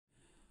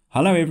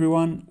Hello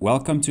everyone,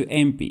 welcome to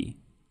MP.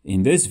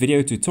 In this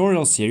video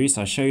tutorial series,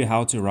 I show you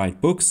how to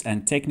write books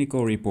and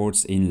technical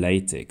reports in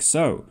LaTeX.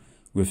 So,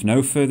 with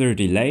no further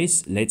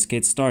delays, let's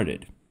get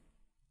started.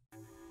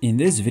 In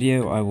this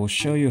video, I will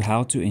show you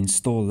how to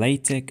install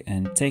LaTeX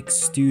and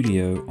Text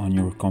Studio on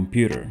your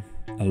computer,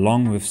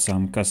 along with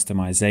some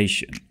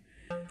customization.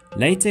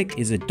 LaTeX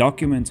is a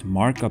document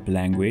markup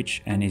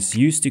language and is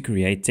used to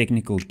create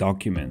technical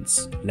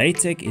documents.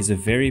 LaTeX is a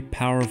very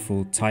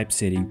powerful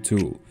typesetting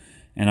tool,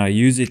 and I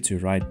use it to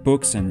write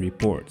books and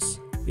reports.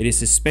 It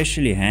is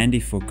especially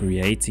handy for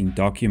creating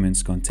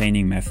documents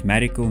containing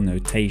mathematical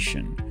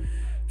notation.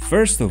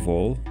 First of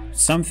all,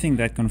 something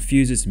that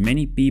confuses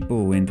many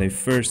people when they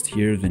first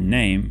hear the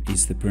name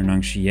is the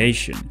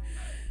pronunciation.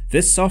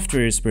 This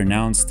software is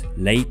pronounced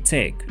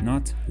LaTeX,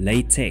 not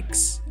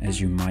LaTeX, as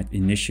you might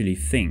initially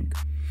think.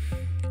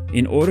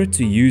 In order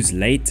to use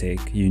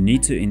LaTeX, you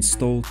need to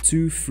install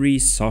two free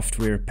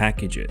software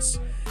packages.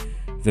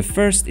 The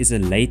first is a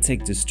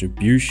LaTeX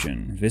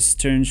distribution. This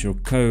turns your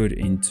code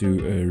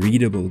into a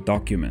readable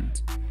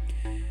document.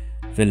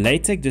 The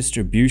LaTeX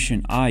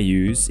distribution I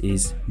use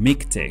is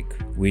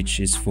MikTeX, which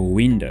is for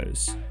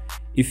Windows.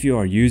 If you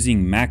are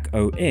using Mac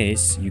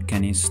OS, you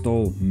can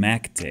install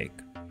MakTeX.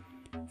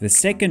 The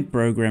second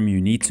program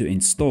you need to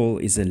install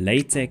is a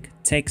LaTeX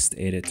text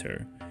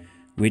editor,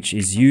 which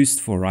is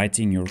used for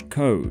writing your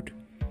code.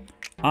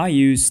 I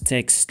use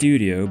Text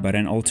Studio, but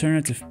an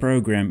alternative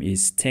program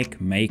is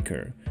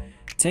TeXmaker.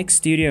 Text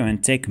Studio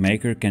and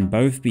TeXmaker can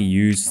both be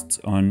used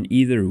on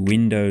either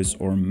Windows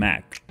or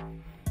Mac.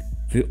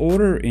 The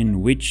order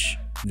in which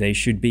they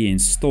should be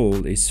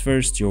installed is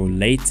first your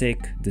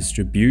LaTeX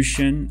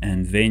distribution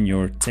and then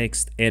your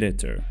text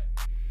editor.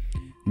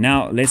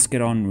 Now let's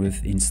get on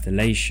with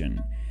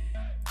installation.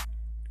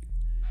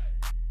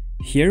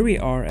 Here we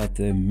are at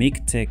the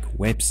MikTeX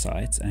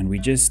website and we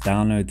just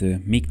download the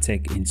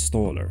MikTeX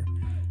installer.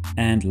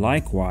 And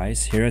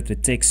likewise, here at the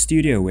Text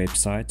Studio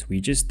website,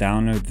 we just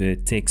download the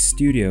Text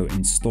Studio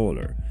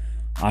installer.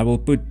 I will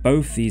put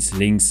both these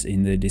links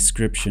in the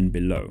description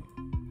below.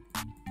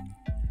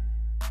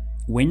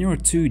 When your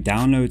two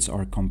downloads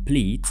are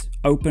complete,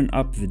 open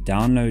up the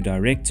download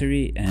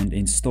directory and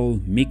install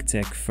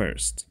MikTeX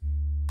first.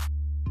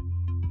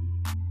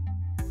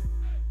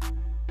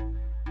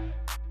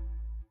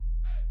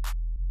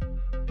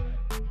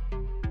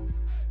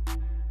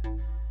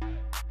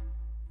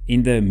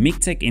 In the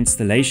MikTeX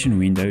installation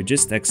window,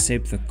 just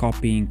accept the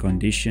copying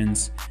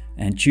conditions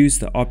and choose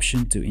the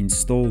option to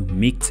install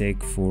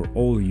MikTeX for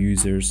all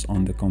users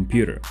on the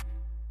computer.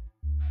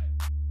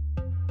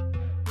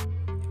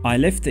 I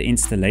left the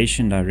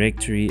installation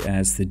directory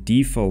as the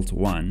default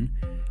one,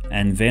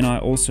 and then I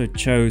also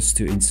chose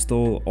to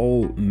install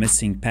all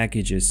missing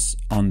packages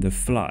on the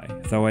fly,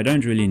 though I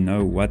don't really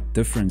know what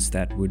difference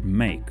that would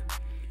make.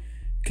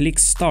 Click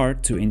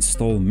Start to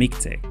install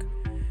MikTeX.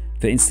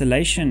 The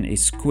installation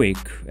is quick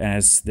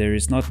as there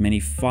is not many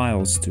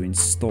files to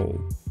install.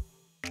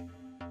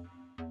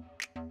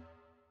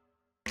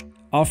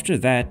 After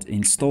that,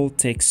 install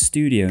Text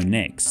Studio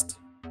next.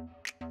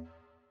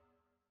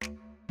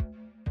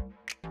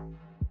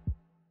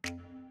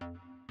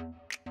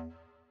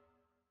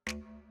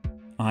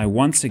 I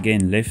once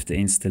again left the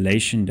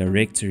installation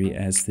directory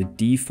as the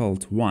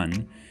default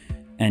one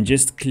and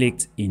just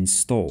clicked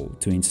Install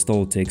to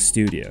install Text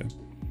Studio.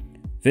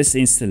 This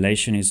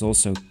installation is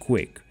also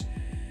quick.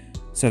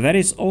 So that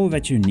is all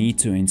that you need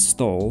to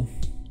install.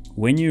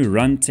 When you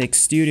run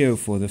Text Studio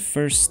for the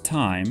first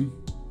time,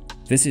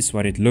 this is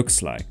what it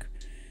looks like.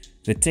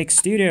 The Text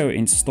Studio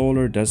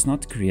installer does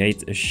not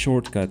create a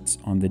shortcut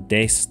on the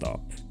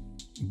desktop,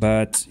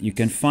 but you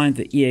can find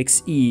the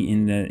exe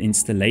in the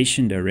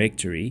installation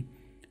directory,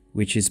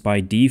 which is by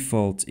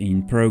default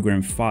in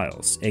Program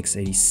Files,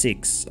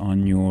 x86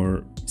 on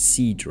your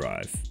C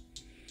drive.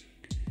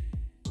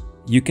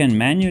 You can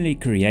manually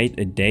create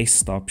a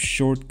desktop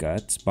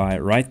shortcut by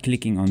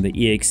right-clicking on the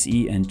exe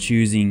and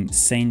choosing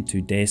Send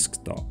to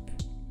Desktop.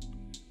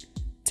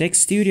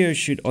 Text Studio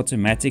should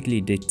automatically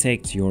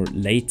detect your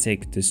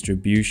LaTeX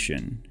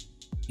distribution,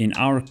 in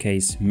our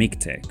case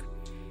MikTeX.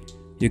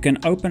 You can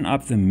open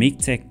up the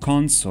MikTeX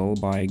console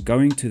by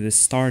going to the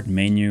Start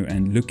menu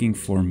and looking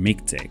for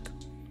MikTeX.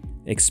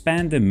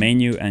 Expand the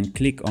menu and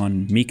click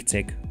on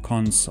MikTeX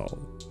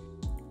Console.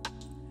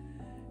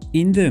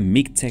 In the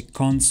MikTeX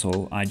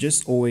console, I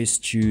just always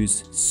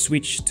choose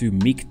Switch to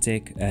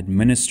MikTeX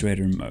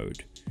Administrator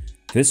mode.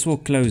 This will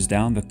close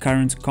down the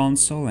current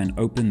console and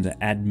open the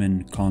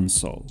admin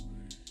console.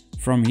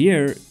 From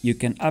here, you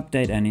can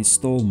update and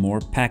install more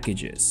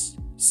packages.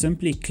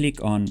 Simply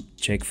click on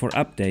Check for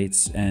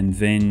updates and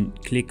then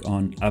click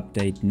on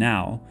Update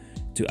Now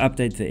to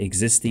update the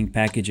existing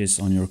packages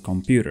on your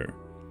computer.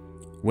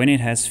 When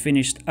it has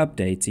finished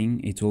updating,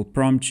 it will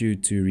prompt you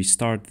to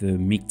restart the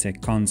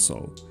MikTeX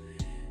console.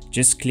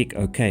 Just click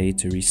OK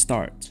to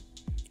restart.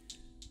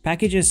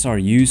 Packages are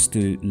used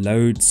to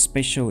load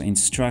special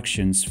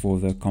instructions for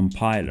the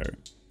compiler.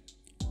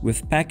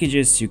 With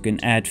packages, you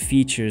can add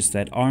features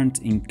that aren't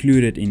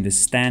included in the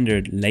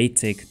standard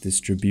LaTeX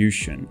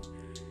distribution.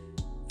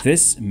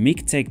 This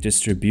MikTeX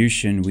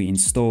distribution we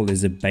installed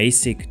is a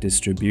basic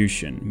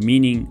distribution,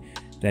 meaning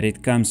that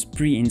it comes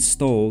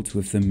pre-installed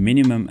with the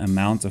minimum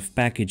amount of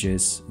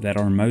packages that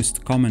are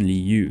most commonly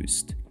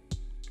used.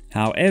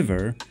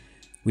 However,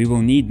 we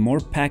will need more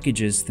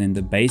packages than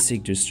the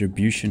basic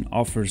distribution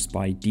offers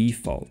by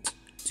default.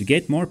 To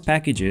get more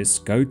packages,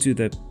 go to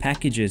the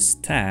Packages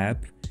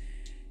tab.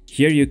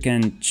 Here you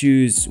can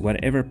choose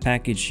whatever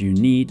package you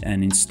need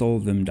and install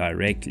them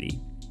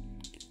directly.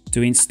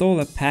 To install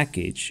a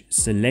package,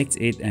 select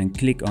it and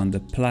click on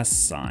the plus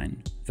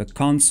sign. The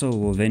console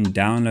will then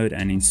download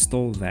and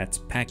install that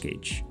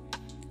package.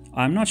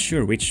 I'm not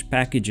sure which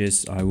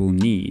packages I will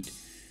need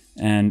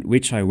and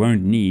which I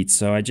won't need,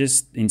 so I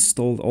just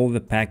installed all the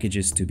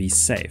packages to be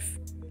safe.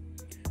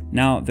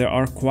 Now, there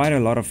are quite a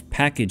lot of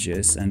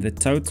packages and the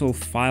total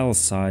file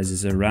size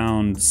is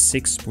around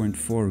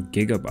 6.4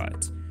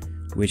 gigabytes,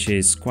 which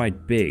is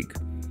quite big.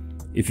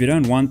 If you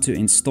don't want to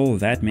install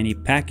that many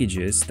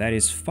packages, that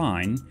is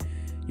fine.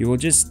 You will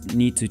just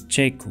need to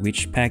check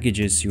which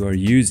packages you are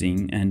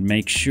using and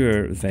make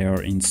sure they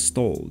are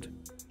installed.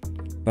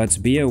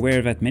 But be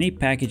aware that many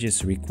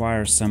packages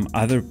require some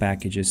other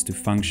packages to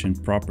function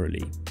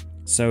properly.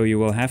 So you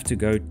will have to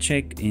go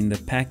check in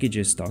the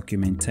packages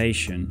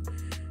documentation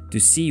to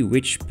see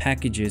which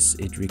packages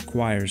it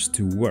requires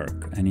to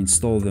work and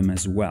install them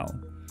as well.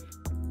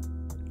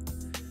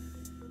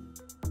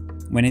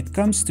 When it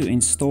comes to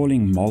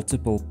installing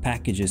multiple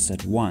packages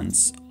at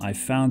once, I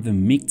found the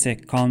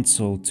MikTeX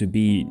console to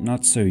be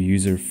not so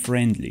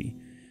user-friendly.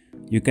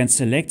 You can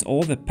select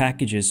all the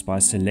packages by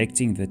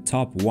selecting the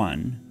top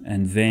one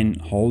and then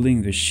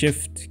holding the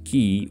Shift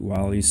key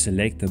while you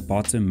select the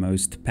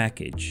bottommost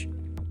package.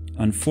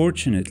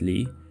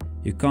 Unfortunately,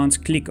 you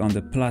can't click on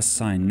the plus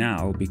sign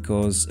now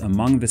because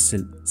among the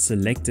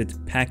selected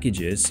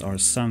packages are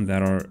some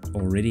that are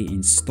already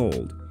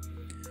installed.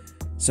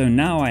 So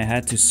now I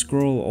had to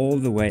scroll all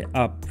the way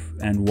up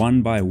and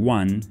one by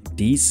one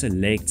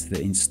deselect the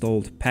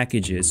installed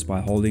packages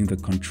by holding the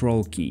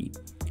Control key.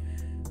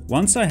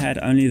 Once I had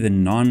only the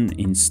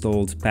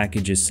non-installed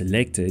packages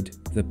selected,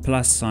 the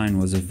plus sign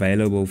was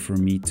available for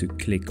me to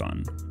click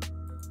on.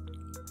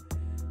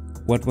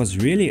 What was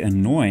really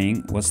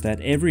annoying was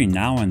that every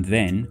now and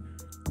then,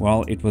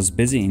 while it was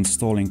busy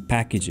installing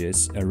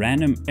packages, a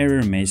random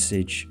error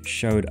message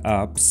showed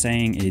up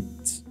saying it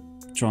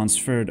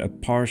transferred a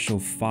partial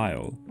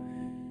file.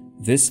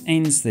 This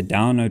ends the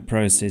download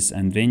process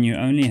and then you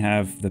only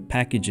have the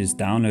packages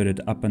downloaded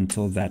up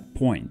until that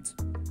point.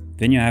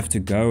 Then you have to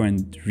go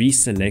and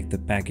reselect the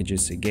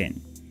packages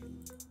again.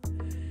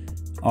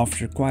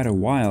 After quite a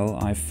while,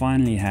 I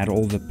finally had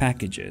all the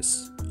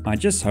packages. I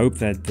just hope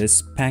that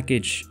this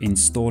package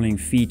installing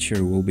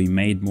feature will be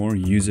made more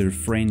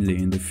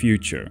user-friendly in the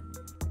future.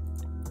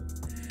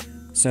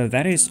 So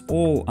that is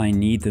all I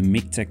need the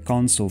MikTeX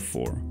console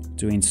for,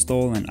 to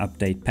install and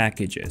update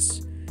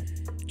packages.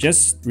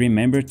 Just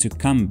remember to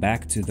come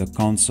back to the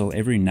console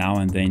every now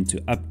and then to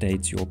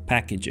update your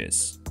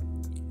packages.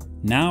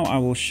 Now I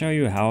will show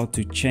you how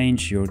to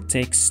change your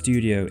Text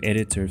Studio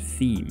editor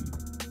theme.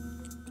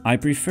 I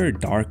prefer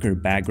darker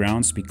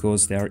backgrounds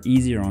because they are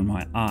easier on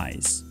my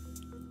eyes.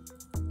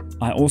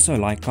 I also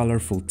like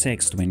colorful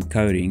text when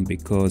coding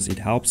because it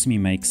helps me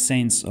make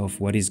sense of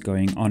what is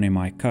going on in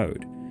my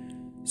code.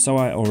 So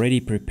I already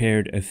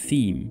prepared a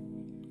theme.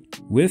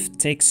 With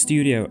Text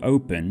Studio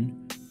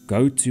open,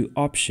 go to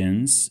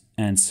Options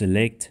and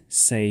select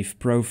Save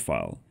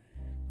Profile.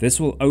 This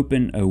will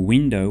open a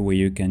window where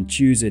you can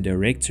choose a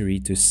directory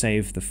to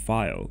save the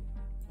file.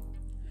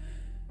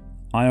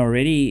 I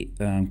already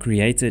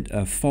created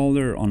a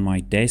folder on my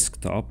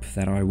desktop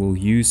that I will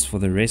use for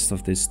the rest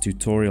of this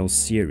tutorial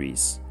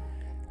series.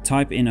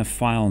 Type in a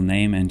file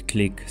name and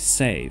click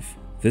Save.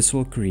 This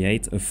will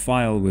create a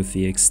file with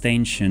the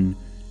extension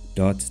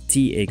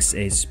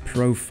 .txs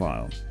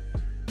profile.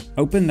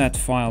 Open that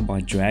file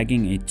by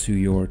dragging it to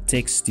your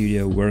Text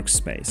Studio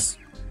workspace.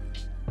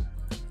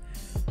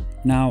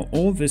 Now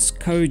all this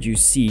code you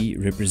see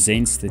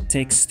represents the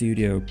Text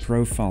Studio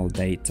profile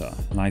data,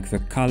 like the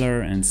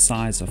color and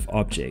size of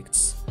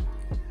objects.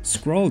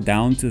 Scroll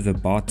down to the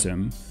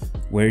bottom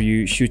where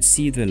you should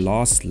see the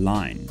last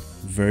line,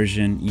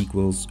 version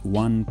equals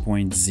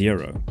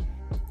 1.0.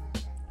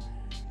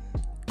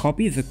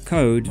 Copy the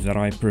code that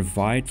I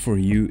provide for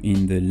you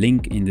in the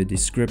link in the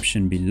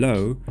description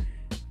below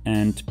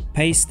and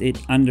paste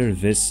it under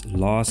this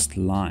last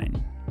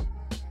line.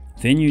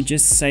 Then you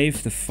just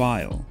save the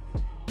file.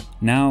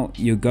 Now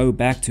you go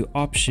back to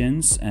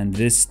Options and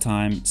this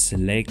time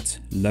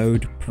select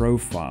Load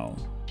Profile.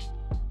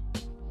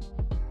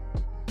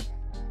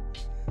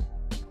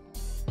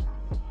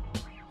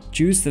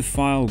 Choose the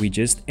file we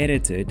just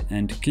edited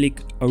and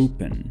click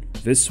Open.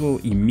 This will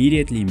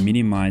immediately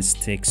minimize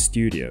Text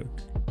Studio.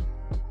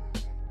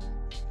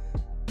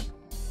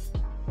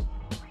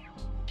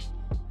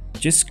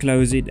 Just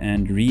close it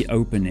and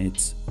reopen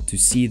it to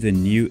see the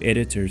new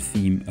editor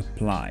theme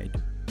applied.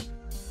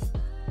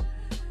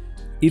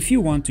 If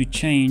you want to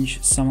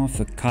change some of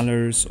the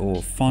colors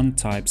or font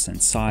types and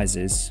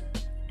sizes,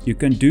 You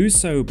can do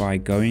so by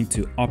going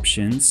to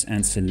Options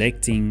and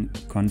selecting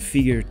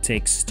Configure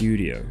Text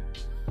Studio.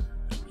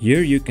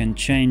 Here you can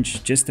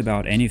change just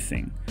about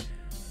anything.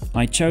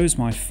 I chose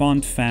my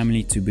font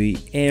family to be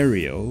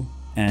Arial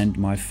and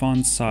my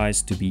font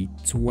size to be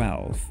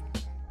 12.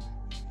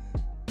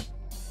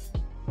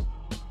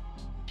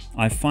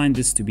 I find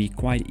this to be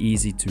quite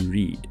easy to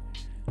read.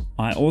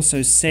 I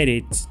also set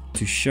it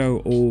to show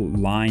all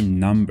line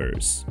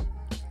numbers,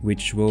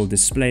 which will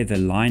display the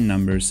line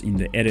numbers in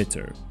the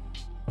editor.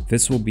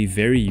 This will be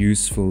very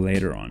useful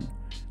later on,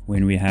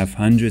 when we have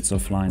hundreds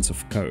of lines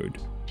of code.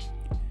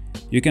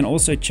 You can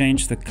also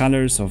change the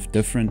colors of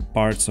different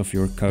parts of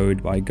your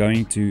code by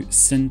going to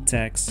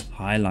Syntax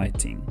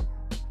Highlighting.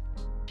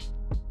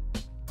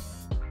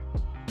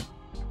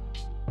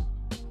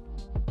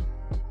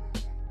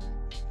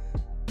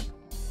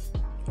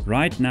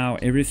 Right now,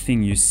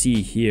 everything you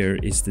see here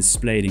is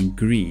displayed in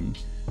green,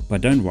 but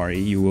don't worry,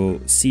 you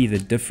will see the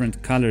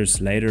different colors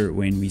later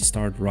when we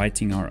start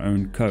writing our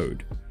own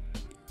code.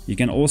 You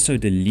can also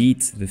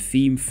delete the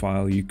theme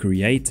file you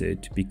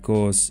created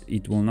because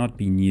it will not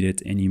be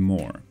needed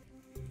anymore.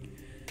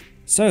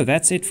 So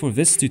that's it for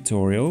this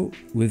tutorial.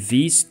 With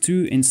these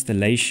two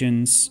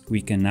installations,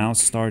 we can now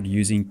start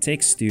using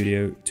Text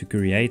Studio to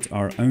create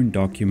our own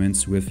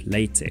documents with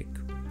LaTeX.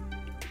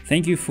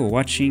 Thank you for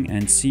watching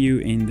and see you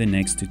in the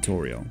next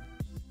tutorial.